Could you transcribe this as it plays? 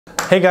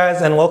Hey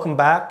guys, and welcome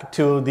back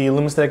to the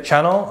illumaesthetic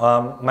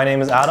channel. My name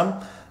is Adam.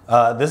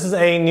 This is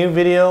a new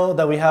video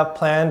that we have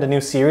planned, a new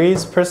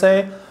series per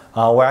se.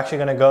 We're actually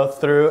going to go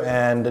through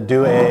and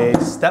do a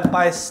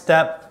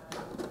step-by-step,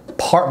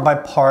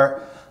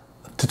 part-by-part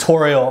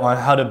tutorial on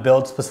how to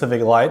build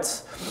specific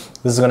lights.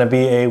 This is going to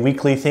be a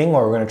weekly thing,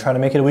 or we're going to try to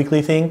make it a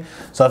weekly thing.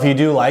 So if you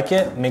do like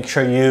it, make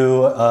sure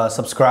you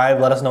subscribe,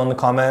 let us know in the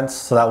comments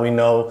so that we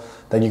know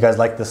that you guys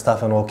like this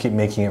stuff and we'll keep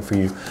making it for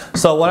you.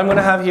 So what I'm going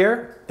to have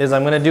here is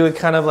I'm going to do it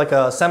kind of like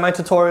a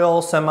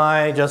semi-tutorial,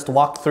 just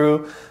walk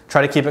through,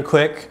 try to keep it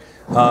quick.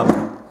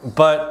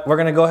 But we're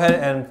going to go ahead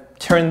and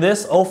turn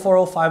this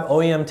 0405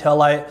 OEM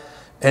taillight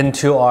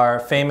into our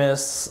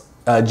famous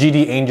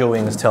GD Angel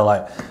Wings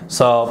taillight.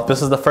 So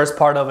this is the first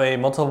part of a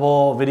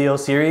multiple video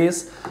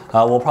series.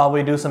 We'll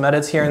probably do some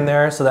edits here and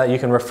there so that you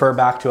can refer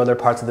back to other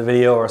parts of the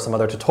video or some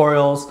other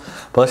tutorials.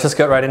 But let's just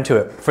get right into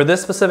it. For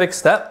this specific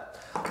step,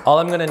 all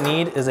I'm going to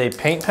need is a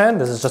paint pen.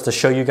 This is just to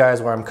show you guys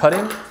where I'm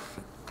cutting.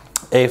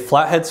 A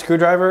flathead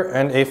screwdriver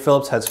and a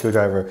Phillips head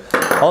screwdriver.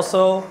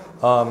 Also,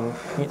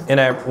 in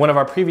one of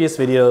our previous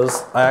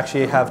videos, I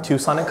actually have two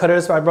sonic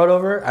cutters I brought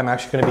over. I'm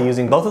actually going to be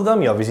using both of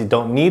them. You obviously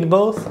don't need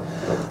both.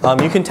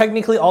 You can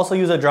technically also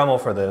use a Dremel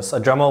for this.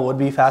 A Dremel would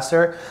be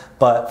faster,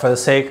 but for the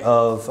sake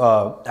of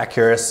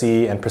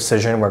accuracy and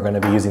precision, we're going to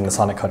be using the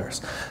sonic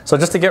cutters. So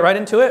just to get right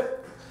into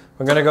it,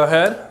 we're going to go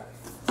ahead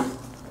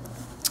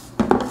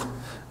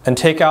and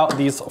take out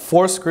these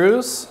 4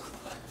 screws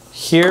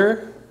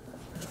here.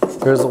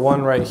 There's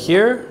one right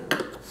here,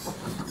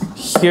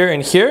 here,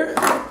 and here.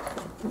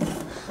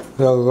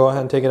 We'll go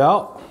ahead and take it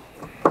out.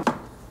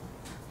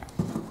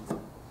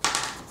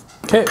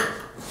 Okay,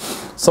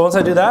 so once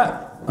I do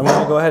that, I'm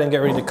gonna go ahead and get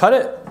ready to cut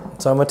it.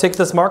 So I'm gonna take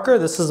this marker.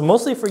 This is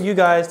mostly for you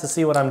guys to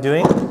see what I'm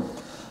doing,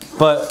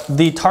 but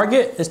the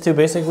target is to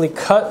basically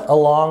cut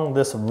along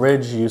this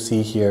ridge you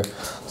see here.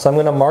 So I'm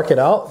gonna mark it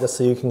out just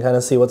so you can kind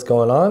of see what's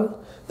going on.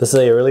 This is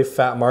a really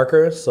fat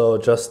marker, so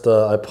just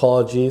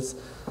apologies.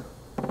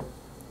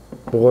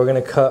 But we're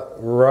going to cut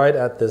right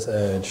at this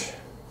edge.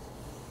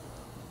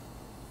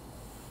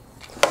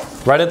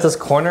 Right at this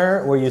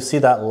corner where you see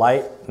that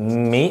light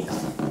meet.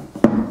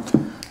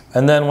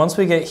 And then once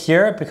we get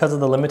here, because of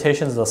the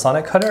limitations of the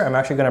sonic cutter, I'm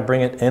actually going to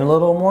bring it in a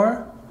little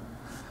more.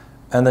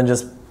 And then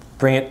just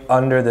bring it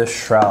under this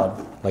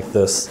shroud like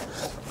this.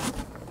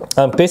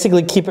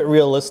 Basically keep it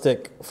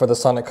realistic for the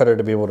sonic cutter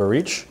to be able to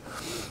reach.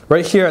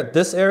 Right here at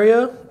this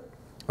area,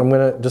 I'm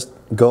going to just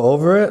go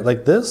over it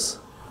like this.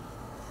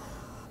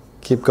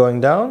 Keep going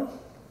down.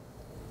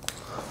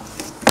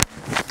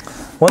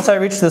 Once I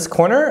reach this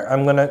corner,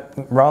 I'm going to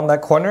round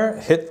that corner,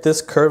 hit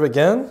this curve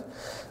again.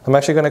 I'm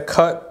actually going to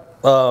cut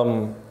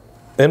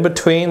in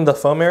between the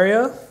foam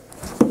area.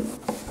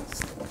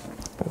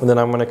 And then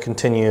I'm going to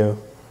continue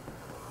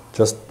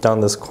just down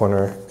this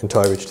corner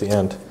until I reach the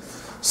end.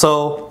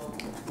 So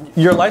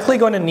you're likely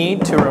going to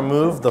need to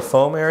remove the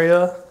foam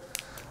area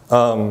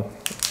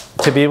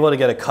to be able to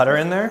get a cutter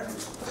in there,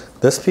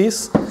 this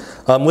piece.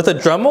 With a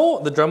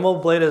Dremel, the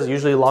Dremel blade is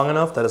usually long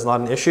enough that it's not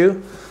an issue,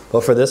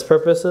 but for this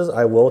purposes,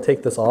 I will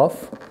take this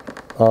off.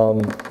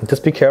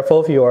 Just be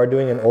careful if you are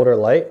doing an older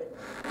light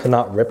to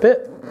not rip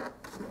it.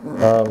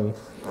 So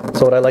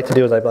what I like to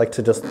do is I like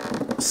to just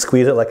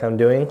squeeze it like I'm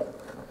doing,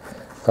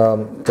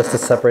 just to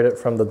separate it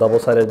from the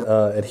double-sided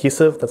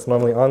adhesive that's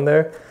normally on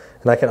there,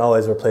 and I can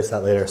always replace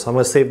that later. So I'm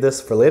going to save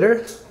this for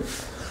later,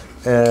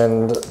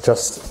 and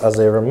just as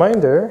a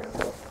reminder,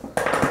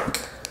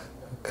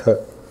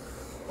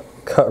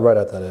 cut right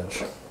at that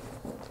edge.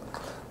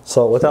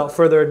 So without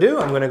further ado,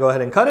 I'm going to go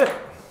ahead and cut it.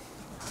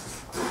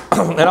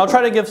 And I'll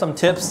try to give some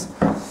tips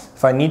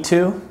if I need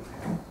to,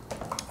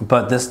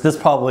 but this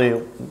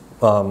probably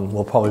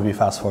will probably be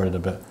fast forwarded a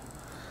bit.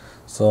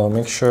 So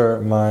make sure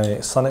my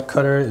sonic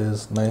cutter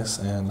is nice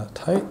and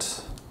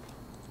tight.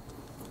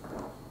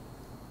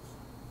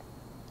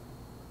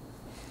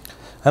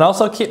 And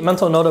also keep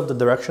mental note of the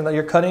direction that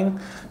you're cutting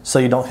so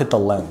you don't hit the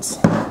lens.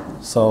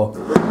 So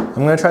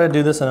I'm going to try to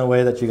do this in a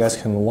way that you guys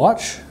can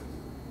watch.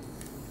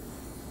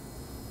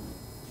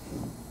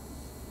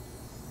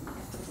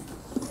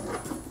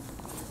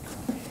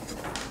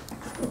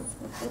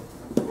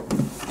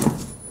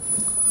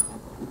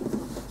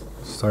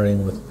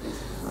 Starting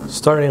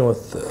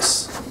with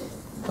this.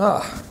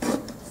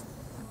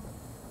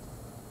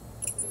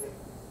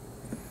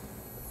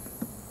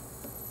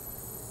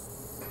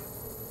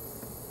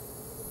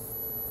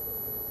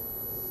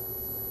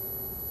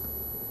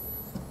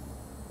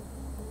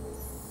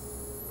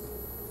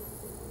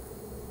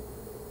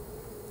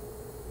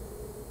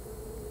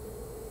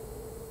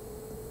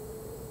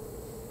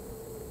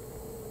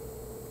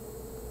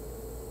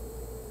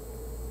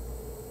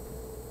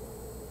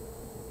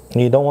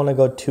 You don't want to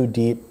go too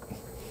deep,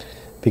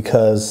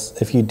 because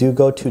if you do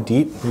go too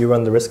deep, you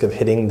run the risk of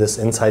hitting this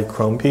inside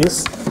chrome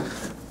piece.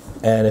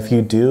 And if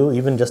you do,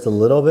 even just a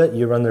little bit,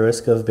 you run the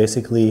risk of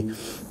basically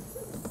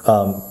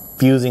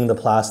fusing the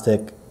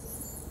plastic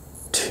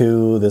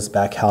to this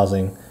back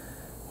housing,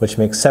 which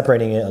makes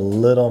separating it a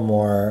little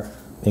more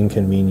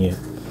inconvenient.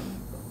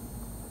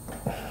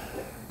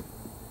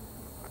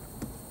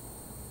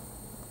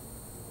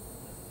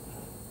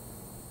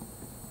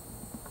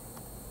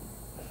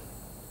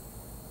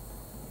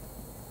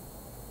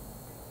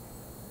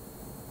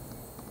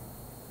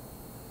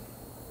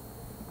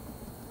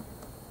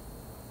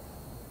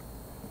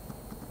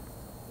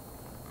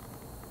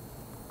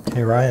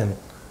 Hey Ryan,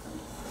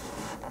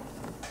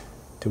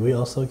 do we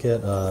also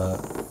get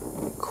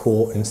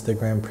cool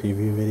Instagram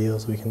preview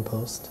videos we can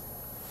post?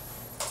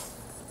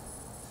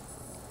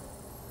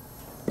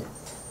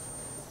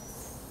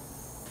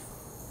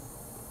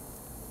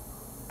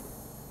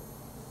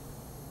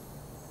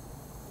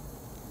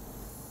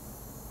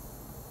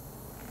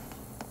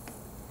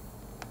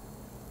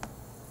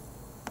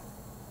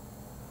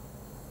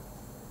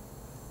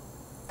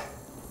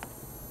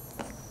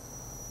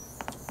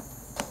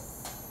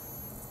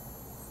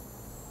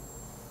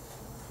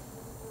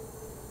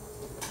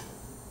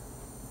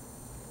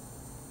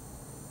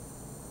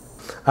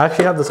 I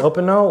actually have this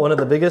open now. One of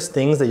the biggest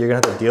things that you're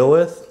gonna have to deal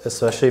with,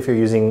 especially if you're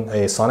using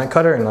a sonic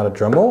cutter and not a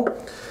Dremel,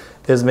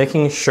 is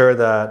making sure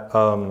that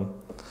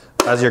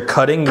as you're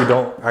cutting, you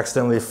don't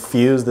accidentally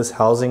fuse this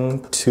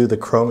housing to the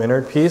chrome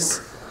innard piece.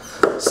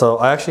 So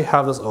I actually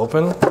have this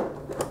open,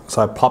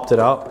 so I popped it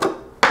out.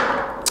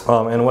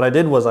 And what I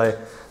did was I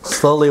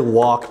slowly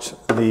walked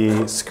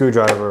the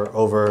screwdriver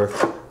over,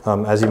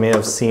 as you may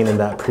have seen in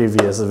that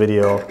previous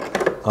video,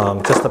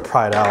 just to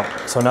pry it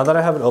out. So now that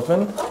I have it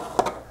open,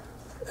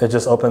 it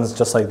just opens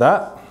just like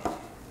that.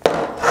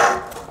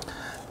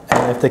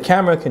 And if the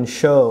camera can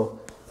show,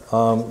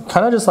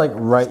 kind of just like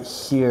right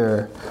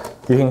here,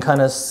 you can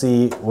kind of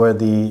see where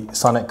the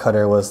sonic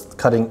cutter was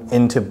cutting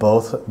into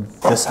both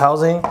this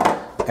housing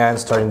and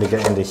starting to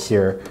get into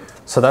here.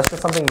 So that's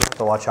just something you have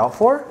to watch out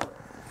for.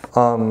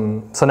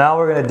 So now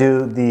we're gonna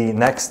do the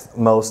next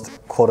most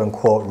quote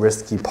unquote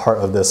risky part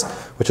of this,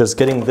 which is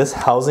getting this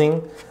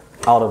housing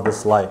out of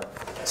this light.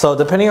 So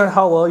depending on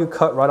how well you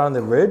cut right on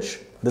the ridge,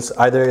 this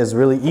either is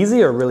really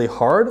easy or really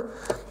hard.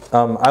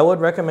 I would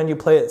recommend you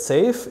play it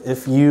safe.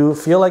 If you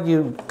feel like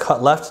you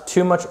left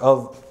too much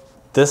of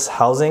this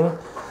housing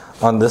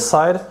on this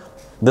side,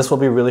 this will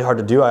be really hard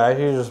to do. I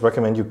actually just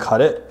recommend you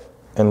cut it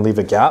and leave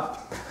a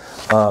gap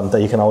that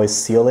you can always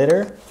seal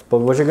later. But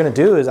what you're gonna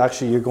do is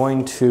actually you're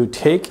going to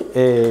take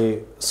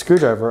a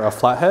screwdriver, a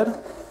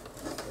flathead.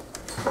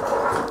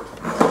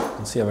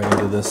 Let's see if I can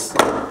do this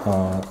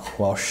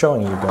while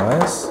showing you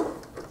guys.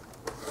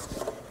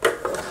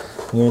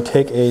 You're gonna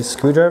take a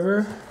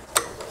screwdriver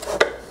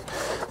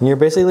and you're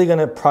basically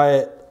gonna pry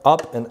it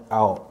up and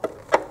out.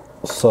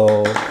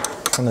 So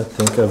I'm trying to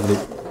think of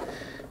the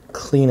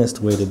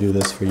cleanest way to do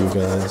this for you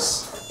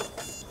guys.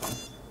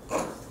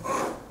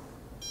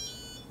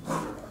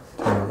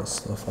 Turn this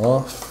stuff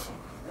off.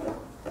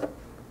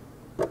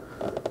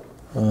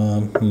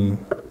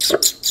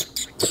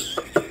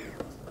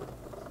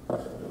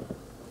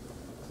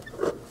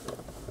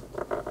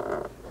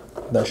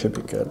 That should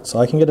be good. So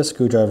I can get a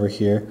screwdriver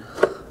here.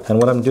 And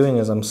what I'm doing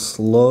is I'm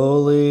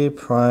slowly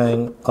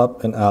prying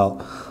up and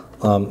out.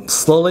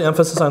 Slowly,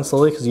 emphasis on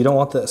slowly, because you don't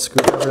want the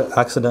screwdriver to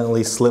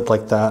accidentally slip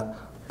like that,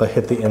 but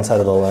hit the inside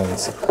of the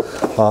lens.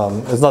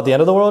 It's not the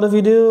end of the world if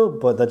you do,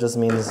 but that just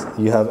means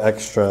you have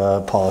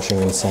extra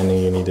polishing and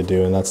sanding you need to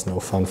do, and that's no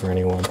fun for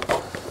anyone.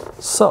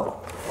 So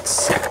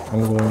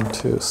I'm going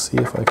to see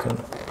if I can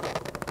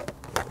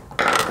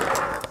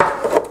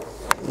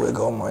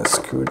wiggle my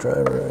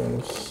screwdriver in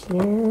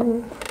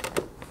here.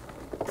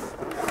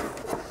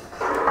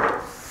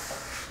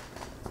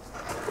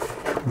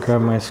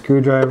 Grab my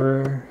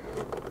screwdriver.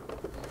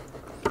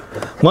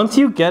 Once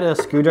you get a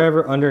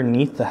screwdriver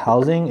underneath the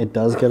housing, it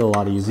does get a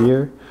lot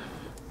easier.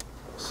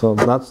 So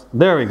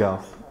there we go.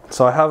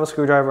 So I have a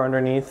screwdriver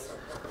underneath.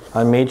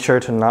 I made sure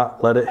to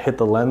not let it hit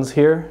the lens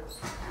here,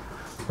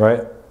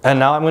 right? And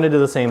now I'm gonna do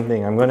the same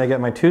thing. I'm gonna get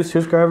my two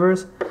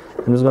screwdrivers.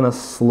 I'm just gonna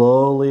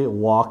slowly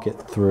walk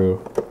it through.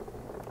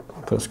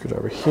 Put a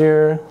screwdriver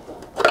here,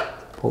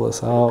 pull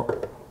this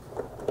out.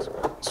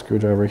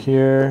 Screwdriver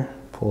here,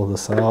 pull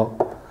this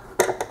out.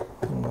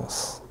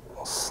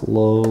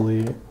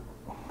 Slowly.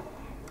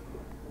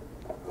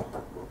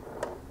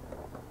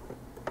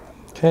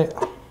 Okay.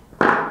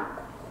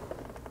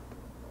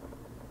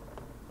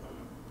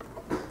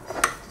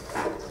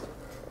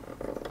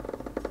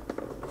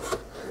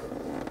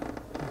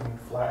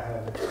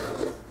 Flathead.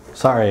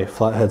 Sorry,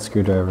 flathead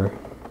screwdriver.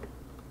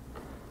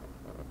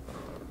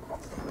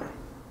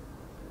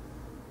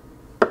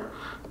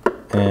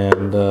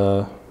 And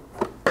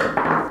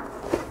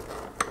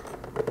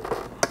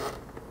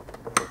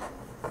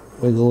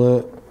wiggle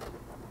it.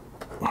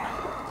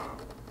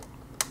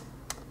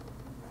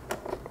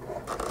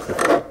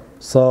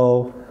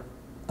 So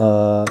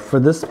for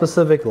this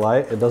specific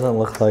light, it doesn't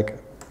look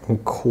like I'm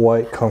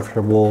quite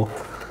comfortable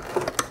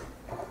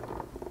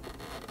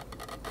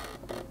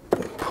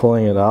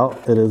pulling it out.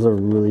 It is a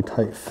really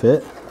tight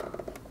fit.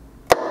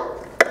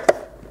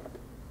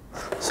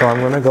 So I'm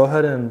gonna go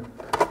ahead and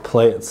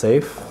play it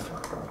safe.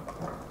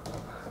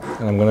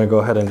 And I'm gonna go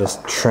ahead and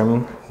just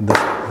trim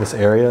this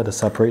area to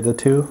separate the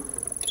two.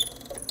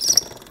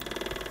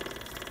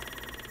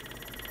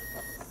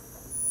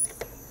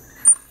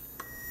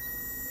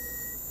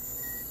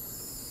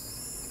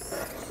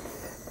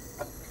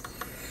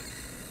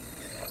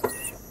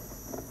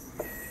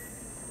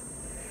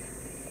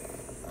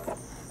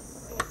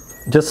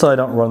 Just so I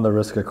don't run the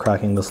risk of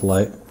cracking this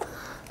light,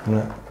 I'm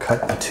gonna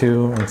cut the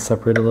two and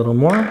separate a little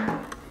more.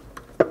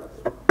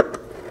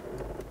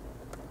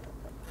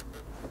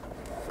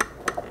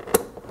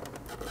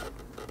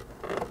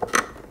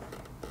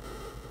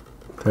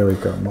 There we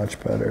go, much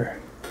better.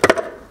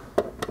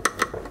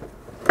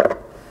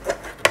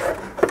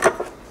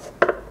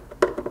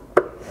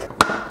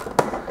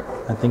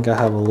 I think I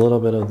have a little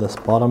bit of this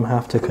bottom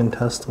half to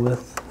contest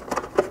with.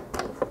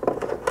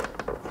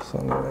 So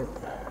anyway,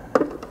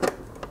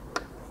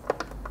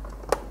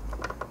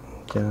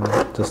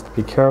 again, just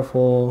be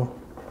careful.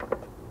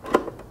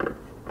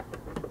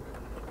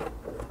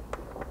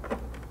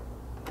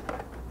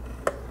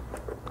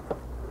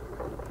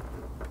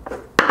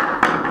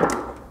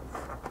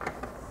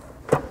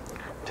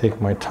 Take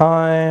my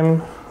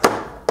time.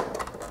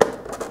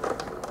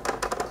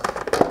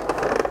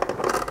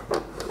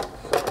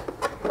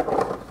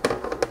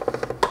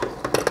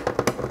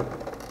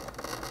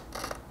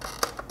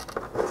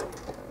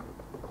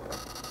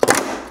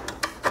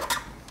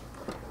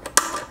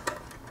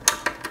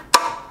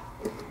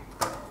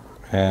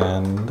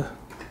 And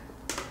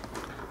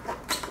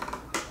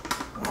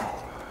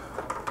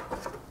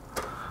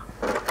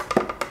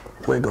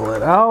wiggle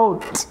it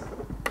out.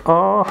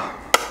 Oh.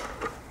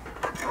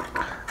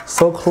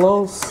 So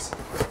close.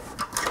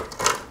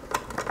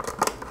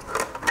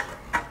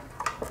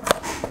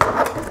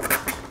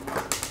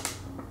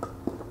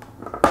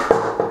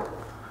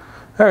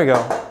 There we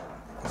go.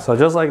 So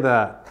just like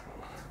that,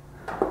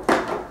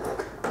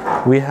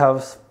 we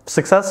have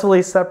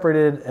successfully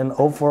separated an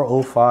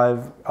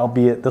 0405,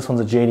 albeit this one's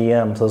a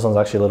JDM, so this one's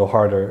actually a little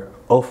harder.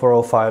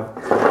 0405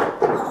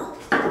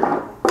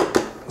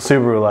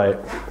 Subaru light.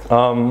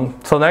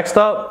 So next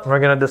up, we're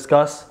gonna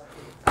discuss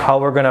how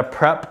we're gonna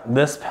prep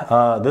this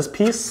this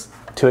piece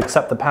to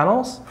accept the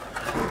panels.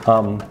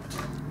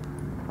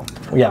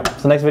 Yeah,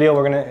 so next video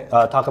we're gonna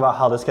talk about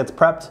how this gets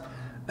prepped,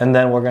 and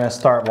then we're gonna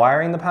start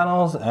wiring the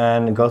panels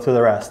and go through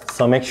the rest.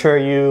 So make sure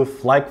you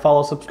like,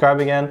 follow, subscribe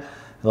again.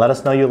 Let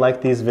us know you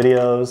like these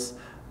videos.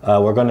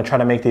 We're gonna try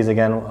to make these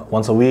again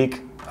once a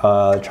week.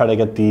 Try to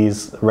get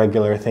these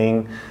regular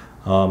thing.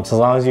 So as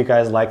long as you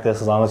guys like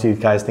this, as long as you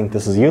guys think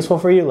this is useful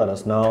for you, let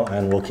us know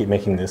and we'll keep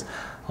making this.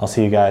 I'll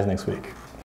see you guys next week.